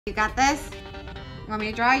You got this? You want me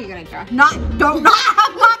to draw? You're gonna draw. Not Among Us!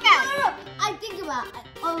 I think about it.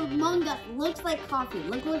 Among Us looks like coffee.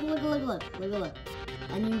 Look.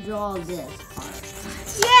 And you draw this part.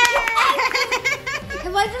 Yeah!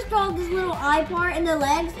 If I just draw this little eye part and the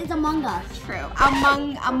legs, it's Among Us. True.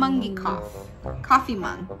 Amungy cough. Coffee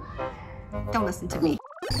mung. Don't listen to me.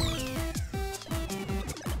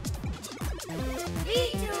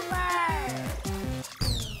 Vtubers!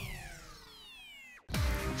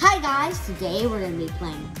 Hi guys, today we're gonna be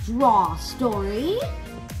playing Draw Story.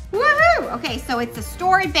 Woohoo! Okay, so it's a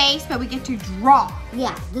story based, but we get to draw.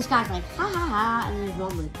 Yeah, this guy's like, ha ha ha, and then his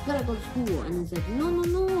mom like, gotta go to school. And he's like,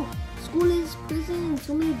 no, school is prison,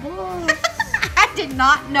 so many books. I did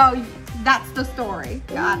not know that's the story.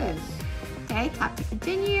 Got it. Okay, tap to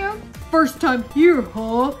continue. First time here,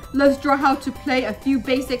 huh? Let's draw how to play a few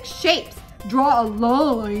basic shapes. Draw a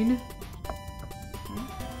line.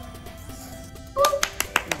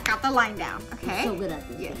 Okay. Got the line down, okay? So good at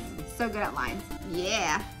this. Yes, so good at lines.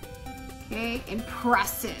 Yeah. Okay,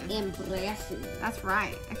 impressive. Impressive. That's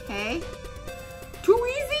right, okay. Too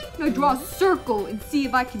easy? Now draw a circle and see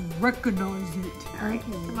if I can recognize it. All right,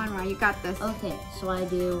 Okay. come on, Ryan, you got this. Okay, so I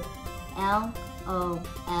do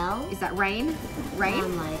L-O-L. Is that rain? Rain?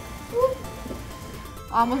 I'm like,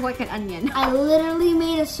 Almost like an onion. I literally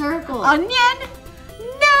made a circle. Onion?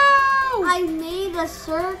 No! I made a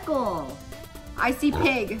circle. I see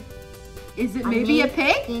pig. Is it maybe a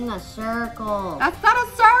pig? Making a circle. That's not a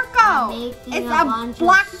circle. It's a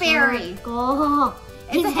blackberry.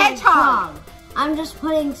 It's a hedgehog. I'm just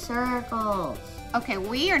putting circles. Okay,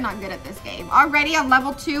 we are not good at this game. Already on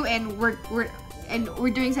level 2, and we're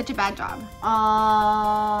doing such a bad job.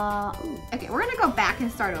 Okay, we're gonna go back and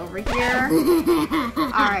start over here. All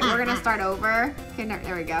right, we're gonna start over. Okay,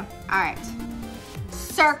 there we go. All right,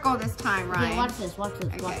 circle this time, Ryan. Okay, watch this.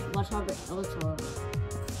 Okay. Watch how it looks over.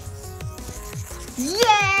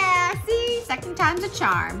 Yeah, see, second time's a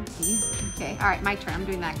charm. Okay, all right, my turn. I'm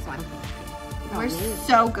doing the next one. We're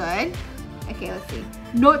so good. Okay, let's see.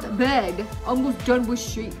 Not bad. Almost done with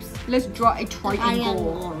shapes. Let's draw a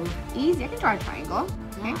triangle. Easy, I can draw a triangle.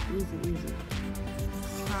 Okay. Yeah, easy.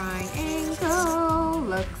 Triangle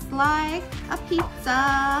looks like a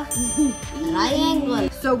pizza. Triangle.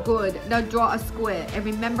 So good. Now draw a square and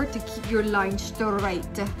remember to keep your line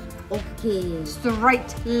straight. Okay.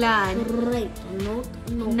 Straight line. Straight.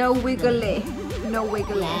 No wiggly. No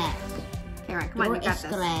wiggly. Yeah. Okay, right, come on, you got this.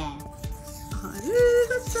 That's right.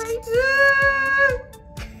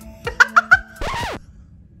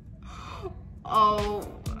 Oh,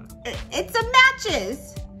 it's a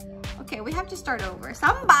matches. Okay, we have to start over.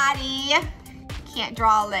 Somebody can't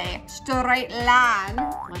draw a straight line.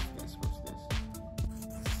 Watch this.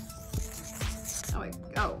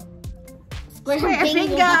 Oh. Square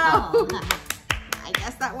bingo. I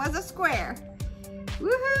guess that was a square.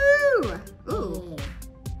 Woohoo! Ooh,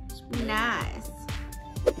 nice.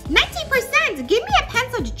 90%! Give me a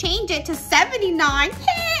pencil to change it to 79.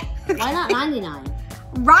 Why not 99?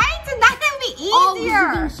 Right? And that would be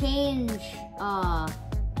easier. Oh,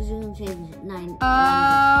 because you can change 9.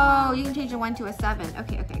 Oh, you can change a 1 to a 7.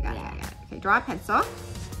 Okay, got it. Okay, draw a pencil.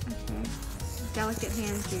 Okay, delicate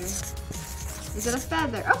hands here. Is it a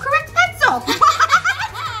feather? Oh, correct pencil!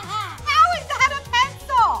 How is that a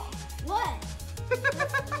pencil? What?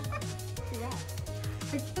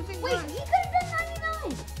 Wait, he could have done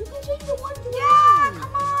 99. You can change the 1 to 1. Yeah,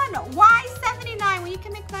 come on. Why 79 when you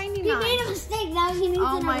can make 99? He made a mistake. Now he needs an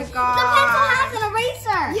eraser. Oh my god. The pencil has an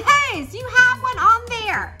eraser. Yes, you have one on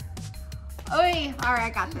there. Oy. All right, I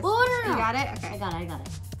got this. Oh, no. You got it? Okay. I got it.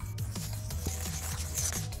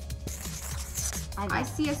 I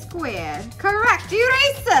see a square. Correct.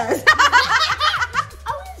 Erasers. I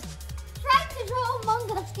was trying to draw Among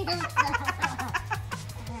Us character.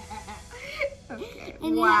 Okay.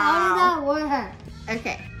 And wow. how did that work?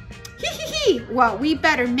 Okay. Well, we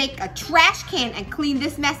better make a trash can and clean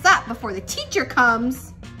this mess up before the teacher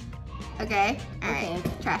comes. Okay. All right.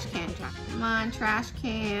 Okay. Trash can. Come on, trash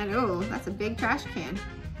can. Oh, that's a big trash can.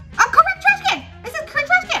 Oh, correct trash can. This is correct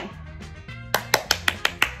trash can.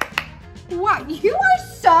 Wow, you are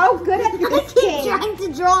so good at this game. Trying to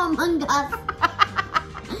draw Among Us.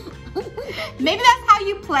 Maybe that's how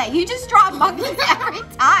you play. You just draw Among Us every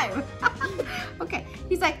time. Okay,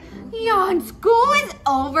 he's like, Yon, school is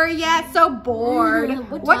over yet. So bored.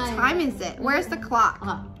 What time is it? Where's the clock?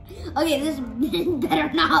 Okay, this better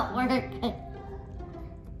not work.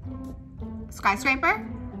 Skyscraper?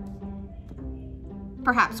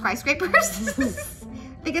 Perhaps skyscrapers? I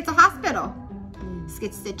think it's a hospital.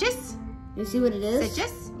 Skid stitches? You see what it is?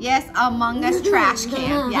 Stitches? Yes, Among Us trash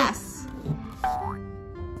can. Yes.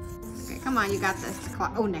 Okay, come Come on, you got this. The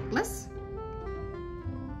clock. Oh, necklace.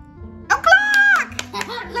 Oh, clock!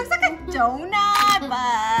 Looks like a donut,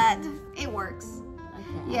 but it works.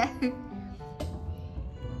 Okay. Yeah.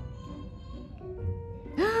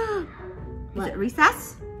 Is it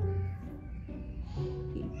recess?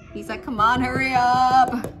 He's like, come on, hurry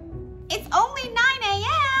up. It's only 9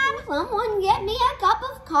 a.m. Someone get me a cup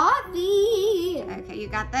of coffee. Okay, you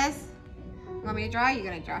got this? You want me to draw? You're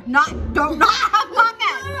gonna draw. Not Among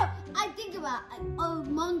Us. No. I think about it.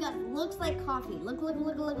 Among Us looks like coffee. Look.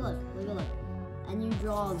 And you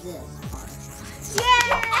draw this part.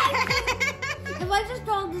 Yay! If I just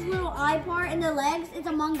draw this little eye part and the legs, it's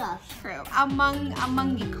Among Us. True.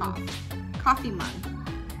 Amungy cough. Coffee mung.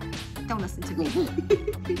 Don't listen to me.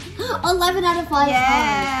 11 out of 5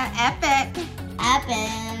 Yeah, epic.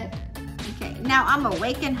 Epic. Okay, now I'm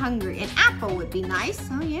awake and hungry. An apple would be nice.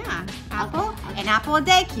 Oh yeah, apple. Okay. An apple a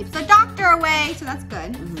day keeps the doctor away, so that's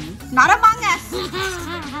good. Not Among Us.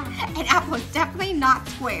 An apple is definitely not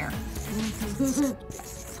square.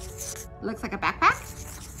 Looks like a backpack.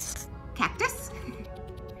 Cactus.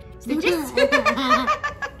 Stitches.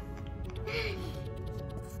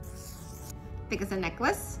 Think it's a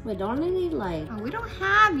necklace. Wait, don't I need like... Oh, we don't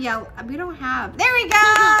have yellow. We don't have. There we go.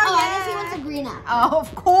 Oh, Yay. I guess he wants a green apple. Oh,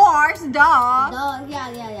 of course, duh. No,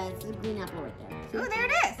 yeah. It's a green apple right there. Oh, there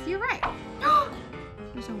it is. You're right.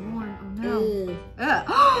 There's a worm. Oh no. Ew.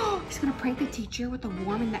 Oh, he's gonna prank the teacher with the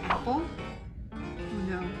worm in the apple. Oh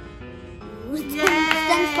no. 10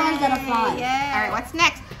 stars out of 5. Yeah. All right, what's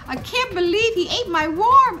next? I can't believe he ate my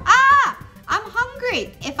worm. Ah, I'm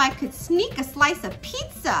hungry. If I could sneak a slice of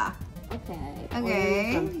pizza. Okay.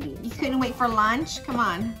 Okay. You couldn't wait for lunch? Come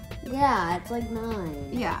on. Yeah, it's like 9.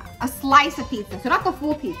 Yeah, a slice of pizza. So not the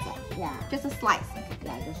full pizza. Yeah. Just a slice.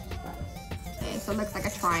 Yeah, just a slice. Okay, so it looks like a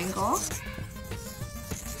triangle.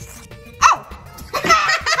 Oh!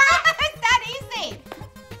 It's that easy.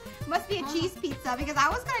 Must be a cheese pizza because I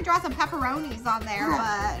was gonna draw some pepperonis on there,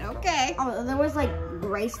 but okay. Oh, there was like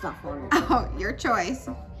gray stuff on it. Oh, your choice.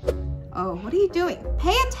 Oh, what are you doing?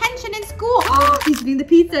 Pay attention in school. Oh, he's eating the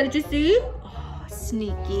pizza. Did you see? Oh,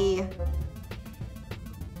 sneaky.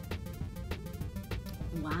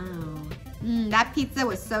 Wow. That pizza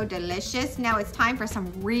was so delicious. Now it's time for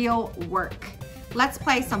some real work. Let's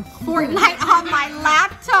play some Fortnite on my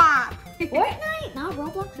laptop. Fortnite? Not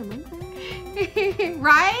Roblox or Minecraft?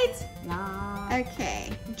 Right? Yeah.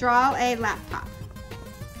 Okay, draw a laptop.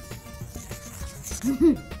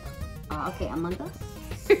 Okay, Among Us?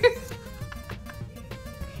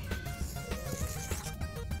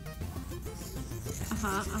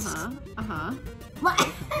 What?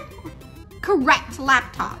 Correct,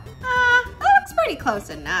 laptop. That looks pretty close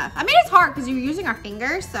enough. I mean, it's hard because you're using our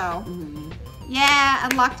fingers, so. Yeah,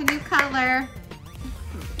 unlocked a new color.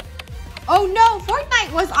 Oh no,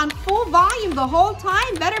 Fortnite was on full volume the whole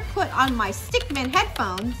time. Better put on my Stickman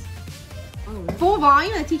headphones. Oh. Full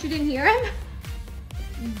volume, the teacher didn't hear him.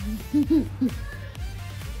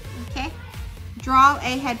 Okay, draw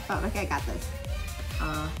a headphone. Okay, I got this.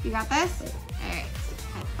 You got this? All right,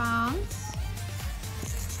 headphones.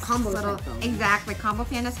 Combo Little, headphone. exactly, Combo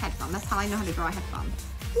Panda's headphone. That's how I know how to draw a headphone.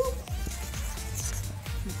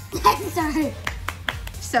 Sorry.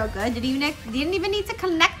 So good. Didn't even need to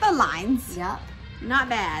connect the lines. Yep. Not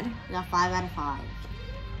bad. Got 5 out of 5.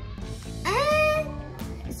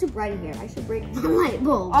 It's too bright in here. I should break the light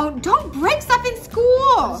bulb. Oh, don't break stuff in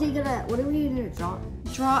school. What do we need to draw?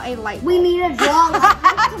 Draw a light bulb. We need to draw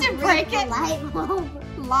to break the it. light bulb.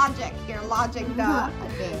 Logic here, logic, duh.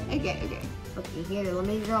 Okay. Okay. Okay, here, let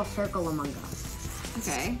me draw a circle Among Us.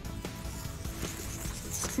 Okay.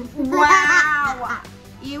 Wow.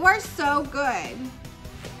 You are so good.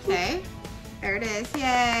 Okay. There it is.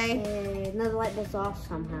 Yay. Okay, another light bulb's off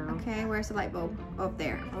somehow. Okay, where's the light bulb? Oh,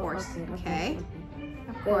 there, of course. Okay.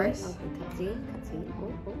 Of course. Okay, cutscene.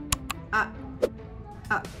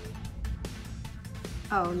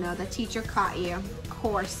 Oh no, the teacher caught you. Of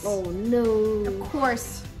course. Oh no. Of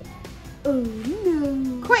course. Oh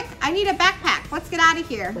no. Quick, I need a backpack. Let's get out of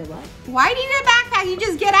here. Wait, what? Why do you need a backpack? You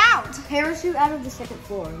just get out. Parachute out of the 2nd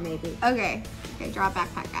floor, maybe. Okay. Okay, draw a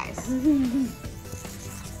backpack, guys.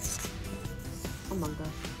 Among Us.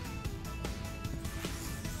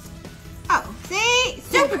 Oh, see?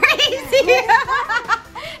 Super easy.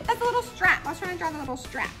 That's a little strap. I was trying to draw the little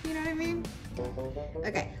strap. You know what I mean?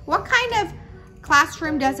 Okay. What kind of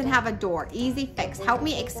classroom doesn't have a door? Easy fix. Help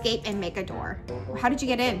me escape and make a door. How did you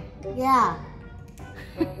get in? Yeah.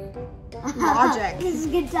 Logic.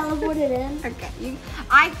 Just get teleported in. Okay.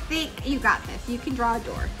 I think you got this. You can draw a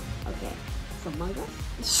door. Okay. So Among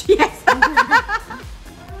Us? Yes.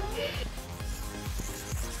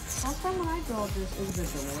 Last time when I draw this, it was a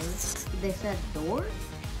door. They said door?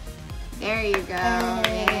 There you go.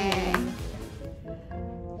 Hey. Yay.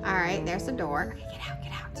 All right, there's the door. Okay, get out,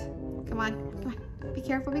 get out. Come on, come on. Be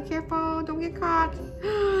careful, be careful. Don't get caught.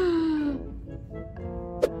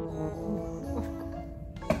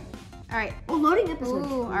 All right. Oh, loading episode.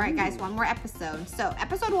 Ooh, all right, guys, one more episode. So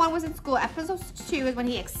episode 1 was in school. Episode 2 is when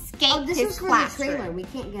he escaped this his is for classroom. the trailer. We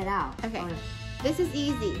can't get out. Okay. Oh, This is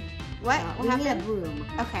easy. What? we What need a happened? broom.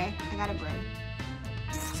 Okay, I got a broom.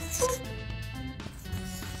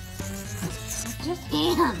 Just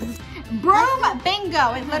hands. Broom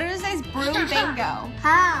bingo. It literally says broom bingo.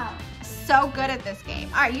 How? So good at this game.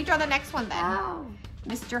 All right, you draw the next one then. How?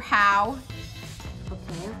 Mr. How.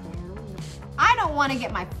 Okay. I don't want to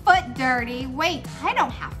get my foot dirty. Wait, I don't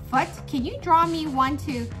have foot. Can you draw me one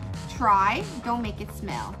to try? Don't make it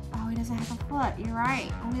smell. Oh, he doesn't have a foot. You're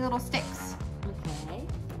right. Only little sticks. Okay.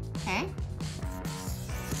 Okay.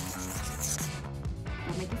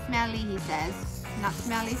 Don't make it smelly, he says. Not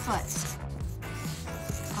smelly foot.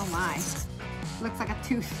 Oh my. Looks like a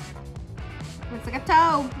tooth. Looks like a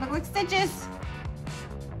toe. Look like stitches.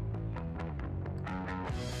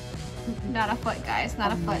 Not a foot, guys.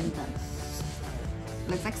 Not a foot.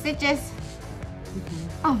 Looks like stitches.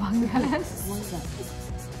 Oh my goodness.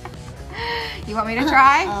 You want me to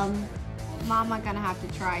try? Mama gonna have to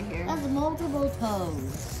try here. That's multiple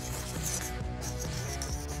toes.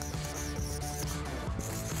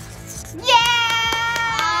 Yeah!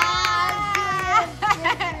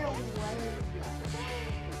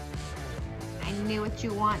 I knew what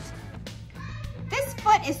you want. This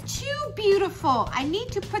foot is too beautiful. I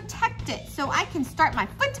need to protect it so I can start my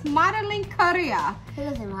foot modeling career. He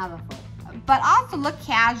doesn't even have a foot. But also look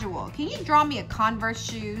casual. Can you draw me a Converse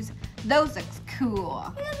shoes? Those look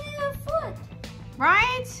cool. He doesn't even have a foot.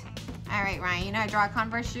 Right? All right, Ryan, you know how to draw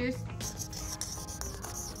Converse shoes?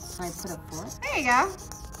 So I put a foot. There you go.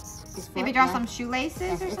 His foot, Maybe draw yeah. some shoelaces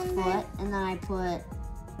Yes, or it's something. foot, and then I put a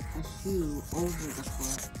shoe over the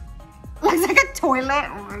foot. Looks like a toilet.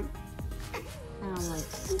 And I'm like,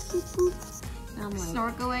 boop, boop, boop. And I'm like,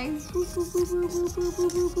 Snorkeling. boop, boop, boop, boop, boop, boop, boop,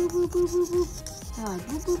 boop, boop, boop, boop, boop. And I'm like,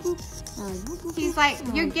 boop, boop, boop. And I'm like, boop, boop, He's boop. like, And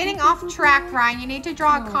I'm you're like, getting boop, boop, off boop, track, boop. Ryan. You need to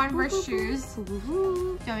draw And I'm like, Converse boop, boop, boop, shoes. boop, boop,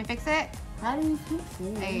 boop. Do you want me to fix it? How do you fix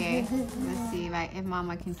it? Okay. Let's see if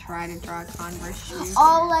Mama can try to draw Converse shoes.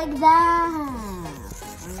 Oh, like that.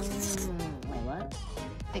 Wait, what?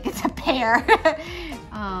 I think it's a pair.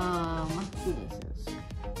 Shoelaces.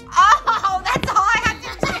 Oh, that's all I have to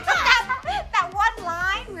do. That one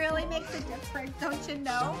line really makes a difference, don't you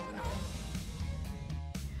know?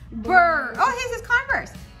 Burr. Oh, here's his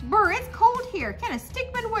Converse. Burr, it's cold here. Can a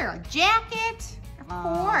stickman wear a jacket? Of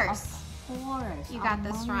course. Of course. You got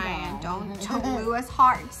this, Among Ryan. us. Don't glue us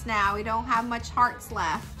hearts now. We don't have much hearts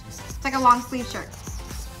left. It's like a long sleeve shirt.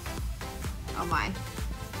 Oh my.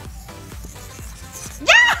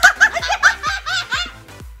 Yeah!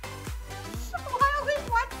 Why only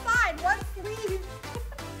one side, one sleeve?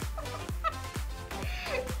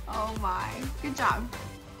 Oh my. Good job.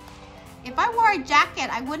 If I wore a jacket,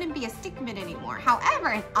 I wouldn't be a stickman anymore. However,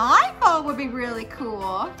 an iPhone would be really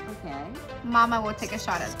cool. Okay. Mama will take a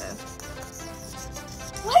shot at this.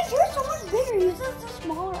 Why is yours so much bigger? Yours is a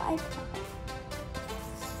smaller iPhone.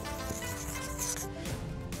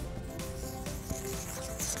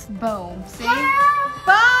 Boom. See? Ah!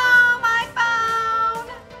 Boom! iPhone!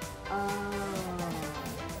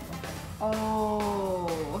 Oh.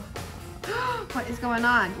 Oh. What is going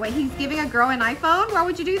on? Wait, he's giving a girl an iPhone? Why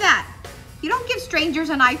would you do that? You don't give strangers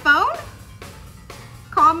an iPhone.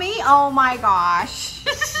 Call me? Oh my gosh.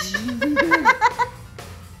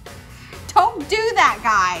 Don't do that,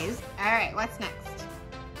 guys. All right, what's next?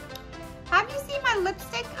 Have you seen my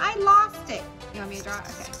lipstick? I lost it. You want me to draw it?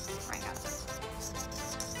 Okay, right, got it.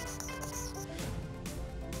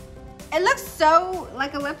 It looks so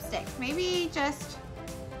like a lipstick. Maybe just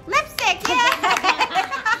lipstick, yeah!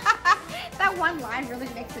 That one line really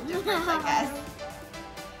makes a difference, I guess.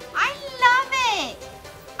 I love it.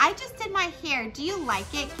 I just did my hair. Do you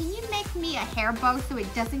like it? Can you make me a hair bow so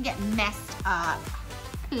it doesn't get messed up?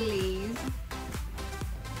 Please.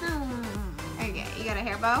 Okay, you got a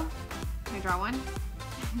hair bow? Can I draw one?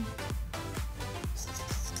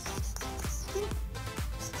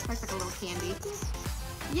 Looks like a little candy.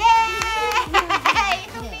 Yay!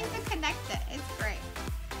 Who needs to connect it? It's great.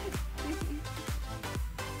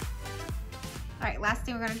 All right, last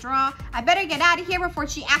thing we're gonna draw. I better get out of here before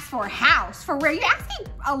she asks for a house. For real, you're asking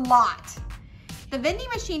a lot. The vending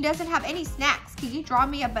machine doesn't have any snacks. Can you draw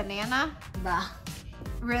me a banana? Bruh.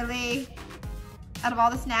 Really? Out of all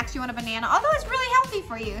the snacks, you want a banana? Although it's really healthy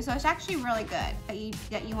for you, so it's actually really good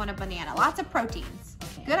that you want a banana. Lots of proteins.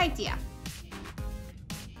 Okay. Good idea.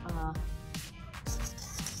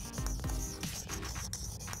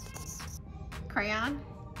 Crayon?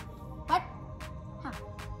 What? Huh.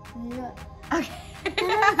 Okay.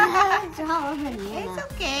 Draw a banana. It's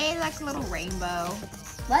okay, like a little rainbow.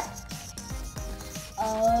 What?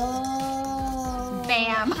 Oh.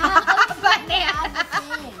 Bam. Banana.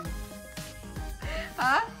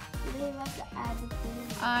 Huh? You have to add the thing.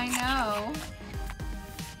 I know.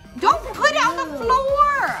 Don't put it on the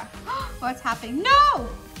floor. What's happening? No.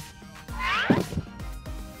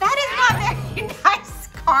 That is not very nice.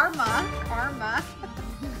 Karma.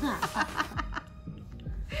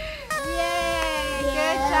 Yay.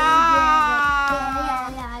 Good job.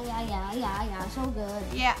 Yeah. So good.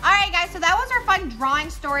 Yeah. All right, guys. So that was our fun drawing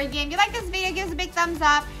story game. If you like this video, give us a big thumbs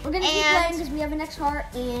up. We're gonna keep playing because we have a next heart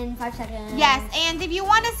in 5 seconds. Yes. And if you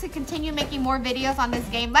want us to continue making more videos on this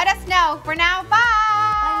game, let us know. For now, bye.